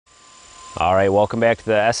All right, welcome back to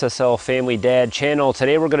the SSL Family Dad channel.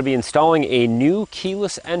 Today we're going to be installing a new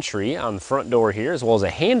keyless entry on the front door here, as well as a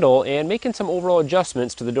handle, and making some overall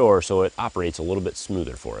adjustments to the door so it operates a little bit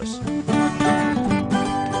smoother for us.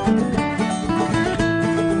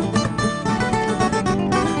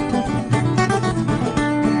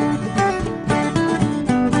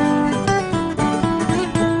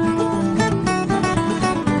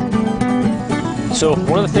 So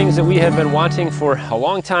one of the things that we have been wanting for a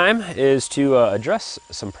long time is to address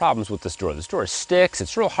some problems with this door. This door sticks,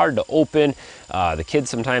 it's real hard to open. The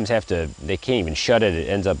kids sometimes they can't even shut it. It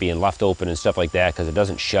ends up being left open and stuff like that because it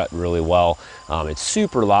doesn't shut really well. It's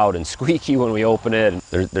super loud and squeaky when we open it.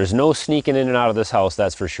 There's no sneaking in and out of this house,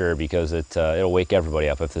 that's for sure, because it'll wake everybody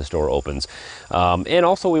up if this door opens. And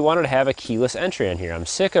also we wanted to have a keyless entry on here. I'm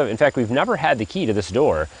sick of, in fact, we've never had the key to this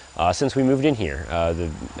door since we moved in here.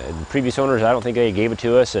 The previous owners, I don't think they gave it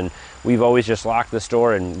to us, and we've always just locked this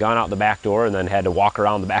door and gone out the back door and then had to walk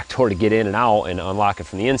around the back door to get in and out and unlock it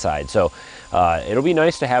from the inside. So it'll be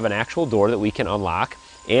nice to have an actual door that we can unlock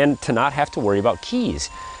and to not have to worry about keys.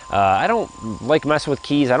 I don't like messing with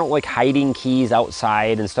keys. I don't like hiding keys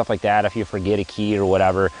outside and stuff like that. If you forget a key or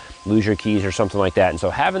whatever, lose your keys or something like that. And so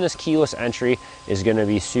having this keyless entry is going to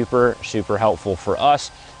be super, super helpful for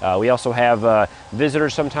us. We also have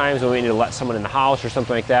visitors sometimes when we need to let someone in the house or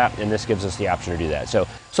something like that, and this gives us the option to do that. So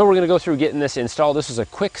we're going to go through getting this installed. This is a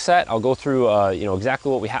Kwikset. I'll go through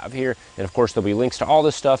exactly what we have here, and of course there'll be links to all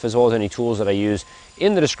this stuff as well as any tools that I use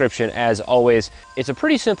in the description as always. It's a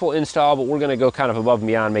pretty simple install, but we're going to go kind of above and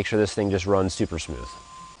beyond, make sure this thing just runs super smooth.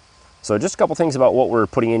 So just a couple things about what we're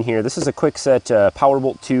putting in here. This is a Kwikset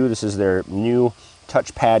Powerbolt 2. This is their new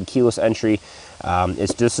touchpad keyless entry.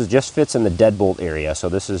 This just fits in the deadbolt area. So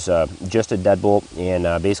this is just a deadbolt,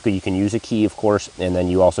 and basically you can use a key, of course, and then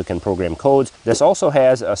you also can program codes. This also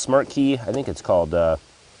has a smart key. I think it's called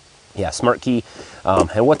smart key.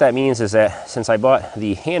 And what that means is that since I bought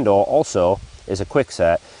the handle also is a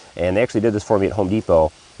Kwikset, and they actually did this for me at Home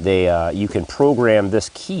Depot, you can program this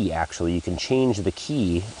key. Actually, you can change the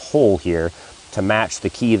key hole here to match the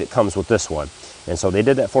key that comes with this one. And so they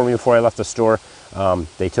did that for me before I left the store.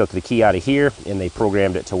 They took the key out of here and they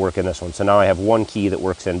programmed it to work in this one. So now I have one key that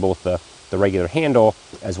works in both the regular handle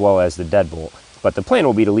as well as the deadbolt. But the plan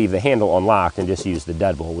will be to leave the handle unlocked and just use the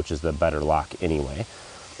deadbolt, which is the better lock anyway.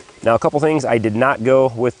 Now, a couple things. I did not go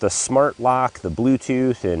with the smart lock, the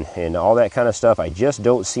Bluetooth, and all that kind of stuff. I just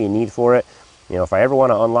don't see a need for it. You know, if I ever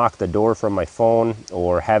want to unlock the door from my phone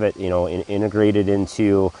or have it, integrated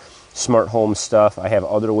into smart home stuff, I have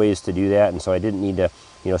other ways to do that, and so I didn't need to,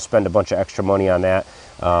 spend a bunch of extra money on that.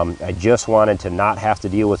 I just wanted to not have to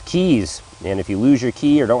deal with keys. And if you lose your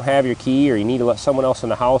key or don't have your key, or you need to let someone else in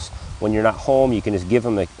the house when you're not home, you can just give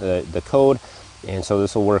them the code. And so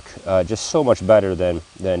this will work just so much better than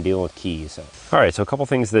dealing with keys. All right, so a couple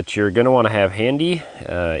things that you're going to want to have handy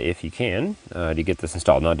if you can to get this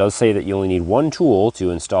installed. Now, it does say that you only need one tool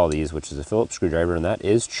to install these, which is a Phillips screwdriver, and that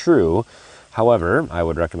is true. However, I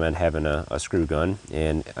would recommend having a screw gun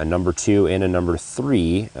and a number 2 and a number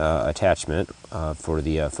 3 attachment for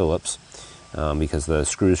the Phillips, because the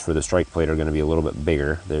screws for the strike plate are going to be a little bit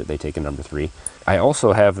bigger. They take a number 3. I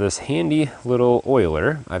also have this handy little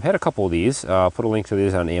oiler. I've had a couple of these. I'll put a link to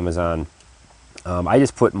these on Amazon. I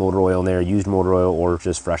just put motor oil in there, used motor oil or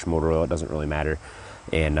just fresh motor oil. It doesn't really matter.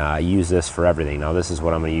 And I use this for everything. Now, this is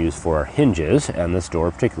what I'm going to use for hinges and this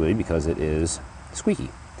door particularly because it is squeaky.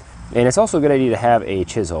 And it's also a good idea to have a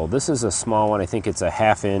chisel. This is a small one. I think it's a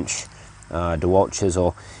 1/2 inch DeWalt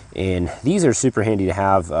chisel. And these are super handy to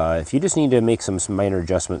have if you just need to make some minor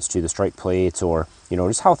adjustments to the strike plates, or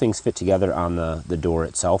just how things fit together on the door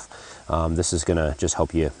itself. This is gonna just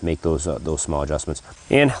help you make those small adjustments.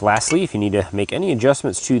 And lastly, if you need to make any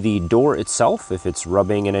adjustments to the door itself, if it's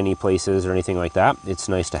rubbing in any places or anything like that, it's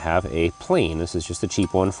nice to have a plane. This is just a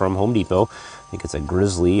cheap one from Home Depot. I think it's a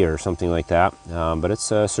Grizzly or something like that, but it's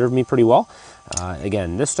served me pretty well.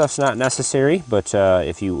 Again, this stuff's not necessary, but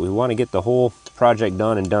if we want to get the whole project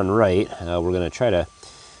done and done right, we're going to try to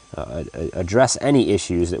address any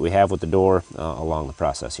issues that we have with the door along the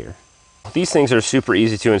process here. These things are super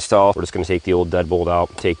easy to install. We're just going to take the old deadbolt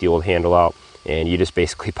out, take the old handle out, and you just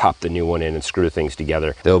basically pop the new one in and screw things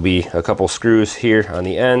together. There'll be a couple screws here on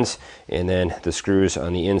the ends, and then the screws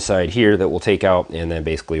on the inside here that we'll take out, and then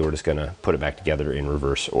basically we're just going to put it back together in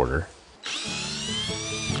reverse order.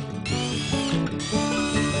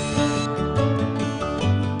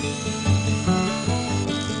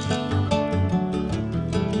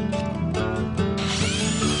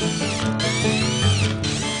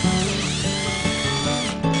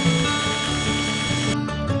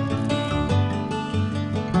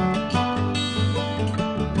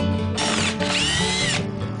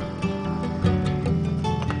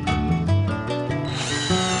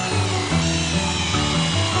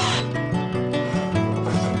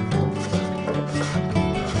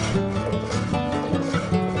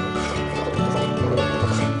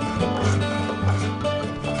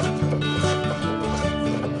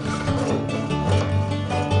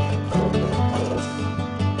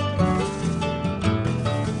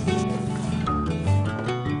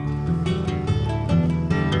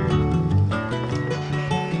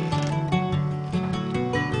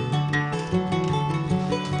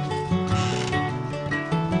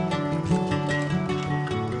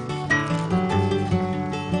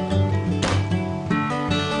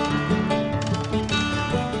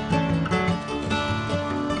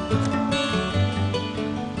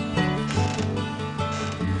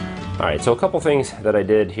 All right, so a couple things that I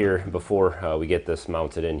did here before we get this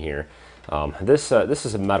mounted in here. This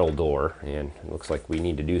is a metal door, and it looks like we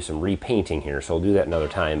need to do some repainting here, so I'll do that another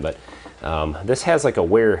time. But this has like a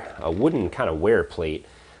wooden kind of wear plate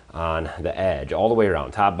on the edge, all the way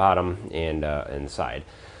around, top, bottom, and side.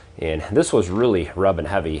 And this was really rubbing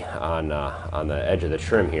heavy on the edge of the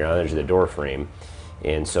trim here, on the edge of the door frame.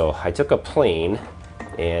 And so I took a plane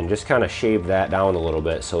and just kind of shaved that down a little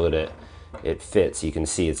bit so that it fits. You can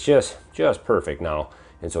see it's just perfect now,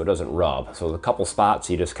 and so it doesn't rub. So a couple spots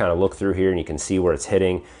you just kind of look through here and you can see where it's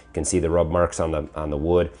hitting. You can see the rub marks on the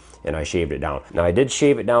wood, and I shaved it down. Now I did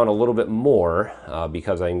shave it down a little bit more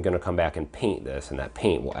because I'm going to come back and paint this, and that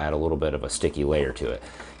paint will add a little bit of a sticky layer to it.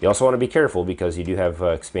 You also want to be careful because you do have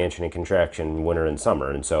expansion and contraction winter and summer,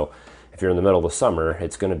 and so if you're in the middle of the summer,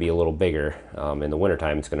 it's going to be a little bigger. In the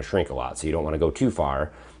wintertime, it's going to shrink a lot, so you don't want to go too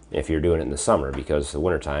far if you're doing it in the summer, because the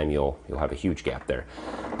wintertime you'll have a huge gap there.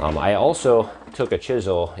 I also took a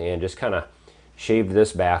chisel and just kind of shaved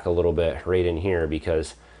this back a little bit right in here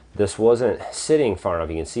because this wasn't sitting far enough.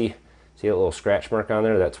 You can see a little scratch mark on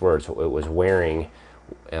there. That's where it was wearing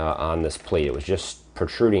on this plate. It was just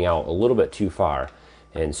protruding out a little bit too far,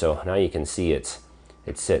 and so now you can see it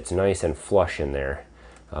sits nice and flush in there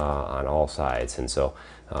on all sides. And so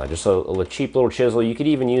just a cheap little chisel. You could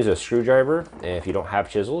even use a screwdriver. And if you don't have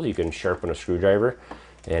chisels, you can sharpen a screwdriver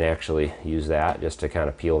and actually use that just to kind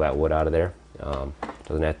of peel that wood out of there.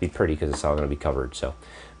 Doesn't have to be pretty because it's all going to be covered. So,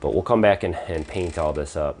 but we'll come back and paint all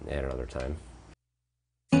this up at another time.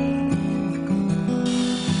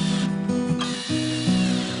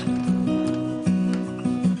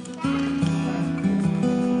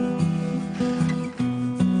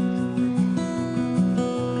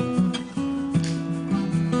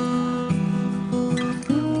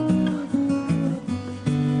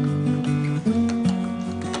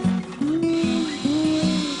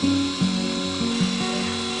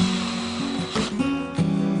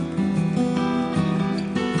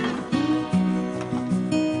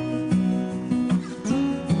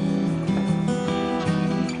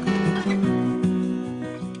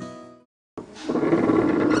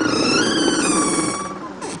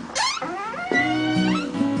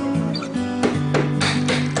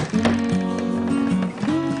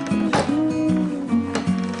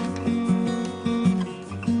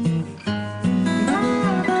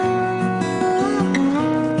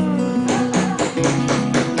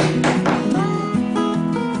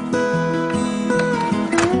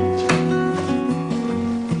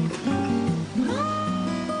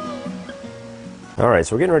 Alright,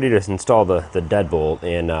 so we're getting ready to install the deadbolt,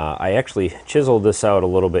 and I actually chiseled this out a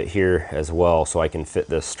little bit here as well so I can fit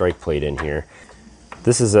this strike plate in here.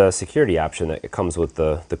 This is a security option that comes with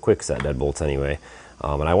the Kwikset deadbolts anyway,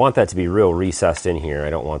 and I want that to be real recessed in here.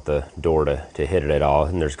 I don't want the door to hit it at all,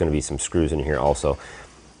 and there's going to be some screws in here also.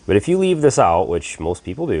 But if you leave this out, which most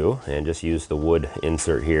people do, and just use the wood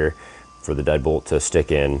insert here for the deadbolt to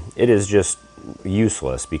stick in, it is just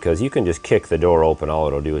useless because you can just kick the door open. All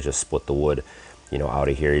it'll do is just split the wood, you know, out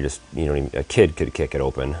of here. A kid could kick it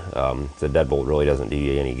open. The deadbolt really doesn't do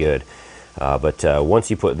you any good. But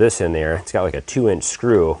once you put this in there, it's got like a 2-inch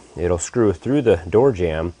screw. It'll screw through the door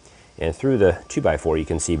jamb and through the 2x4 you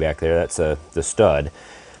can see back there. That's the stud.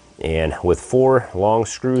 And with 4 long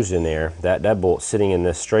screws in there, that deadbolt sitting in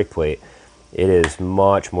this strike plate, it is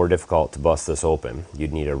much more difficult to bust this open.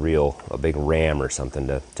 You'd need a big ram or something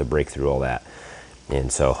to break through all that.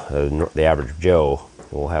 And so the average Joe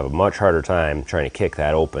will have a much harder time trying to kick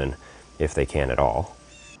that open if they can at all.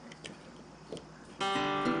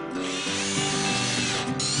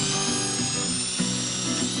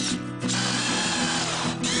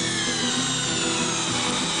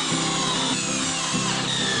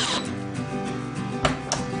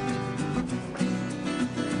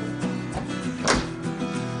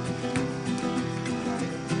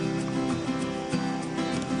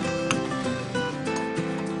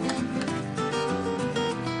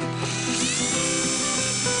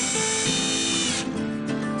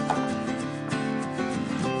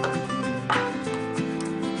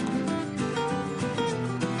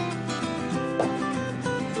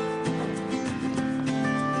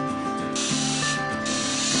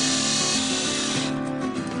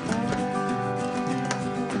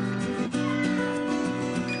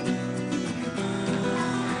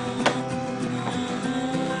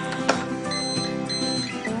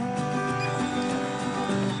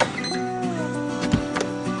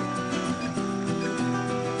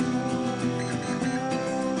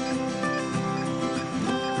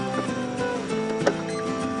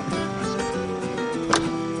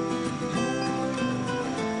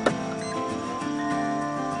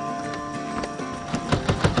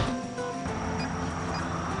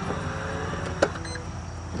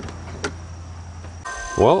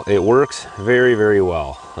 Well, it works very, very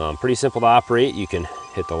well. Pretty simple to operate. You can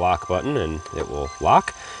hit the lock button and it will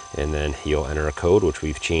lock, and then you'll enter a code, which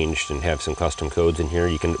we've changed and have some custom codes in here.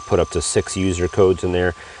 You can put up to 6 user codes in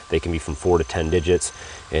there. They can be from 4 to 10 digits,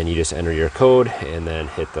 and you just enter your code and then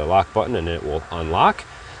hit the lock button and it will unlock.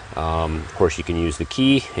 Of course, you can use the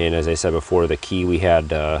key, and as I said before, the key we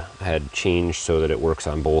had changed so that it works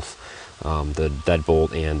on both the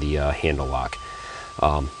deadbolt and the handle lock.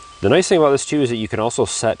 The nice thing about this too is that you can also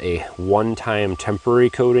set a one-time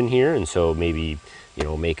temporary code in here, and so maybe, you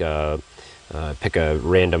know, make a pick a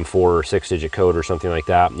random 4 or 6 digit code or something like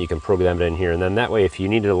that. You can program it in here, and then that way, if you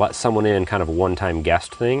need to let someone in, kind of a one-time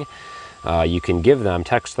guest thing, you can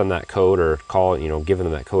text them that code, or call, you know, give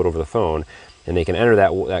them that code over the phone, and they can enter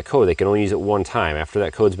that code. They can only use it one time. After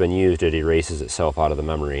that code's been used, it erases itself out of the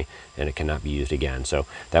memory, and it cannot be used again. So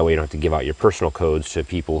that way, you don't have to give out your personal codes to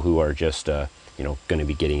people who are just you know, going to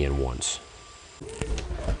be getting in once.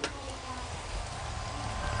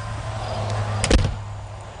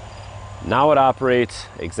 Now it operates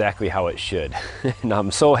exactly how it should. And I'm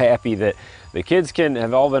so happy that the kids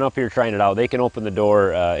have all been up here trying it out. They can open the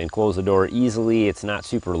door and close the door easily. It's not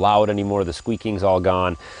super loud anymore. The squeaking's all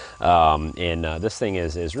gone. This thing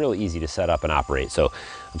is really easy to set up and operate. So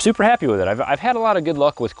I'm super happy with it. I've had a lot of good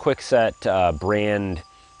luck with Kwikset brand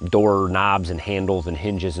door knobs and handles and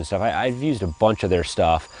hinges and stuff. I've used a bunch of their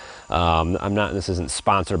stuff. This isn't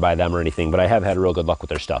sponsored by them or anything, but I have had real good luck with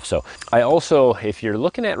their stuff. So I also, if you're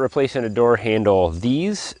looking at replacing a door handle,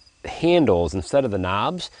 these handles instead of the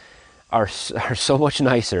knobs are so much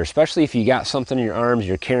nicer, especially if you got something in your arms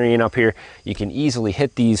you're carrying up here. You can easily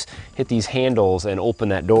hit these handles and open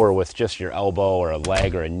that door with just your elbow or a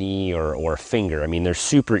leg or a knee or a finger. I mean, they're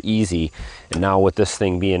super easy. And now with this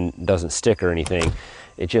thing doesn't stick or anything,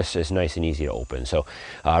 it just is nice and easy to open. So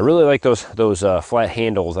I really like those flat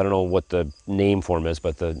handles. I don't know what the name for them is,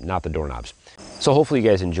 but not the doorknobs. So hopefully you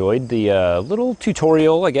guys enjoyed the little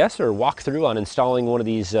tutorial, I guess, or walkthrough on installing one of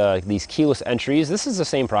these keyless entries. This is the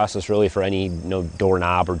same process really for any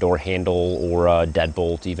doorknob or door handle or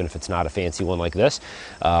deadbolt, even if it's not a fancy one like this.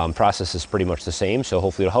 Process is pretty much the same, so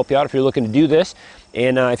hopefully it'll help you out if you're looking to do this.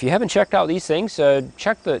 And if you haven't checked out these things,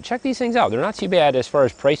 check these things out. They're not too bad as far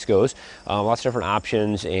as price goes. Lots of different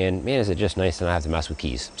options, and man, is it just nice to not have to mess with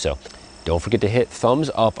keys. So don't forget to hit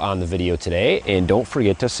thumbs up on the video today, and don't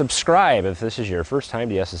forget to subscribe if this is your first time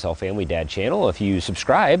to the SSL Family Dad channel. If you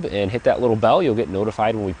subscribe and hit that little bell, you'll get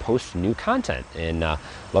notified when we post new content. And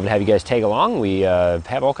love to have you guys tag along. We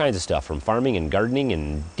have all kinds of stuff from farming and gardening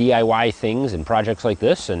and DIY things and projects like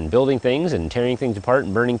this, and building things and tearing things apart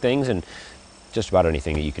and burning things, and just about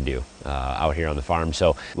anything that you can do out here on the farm.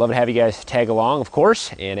 So love to have you guys tag along, of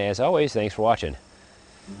course. And as always, thanks for watching.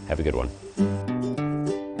 Have a good one.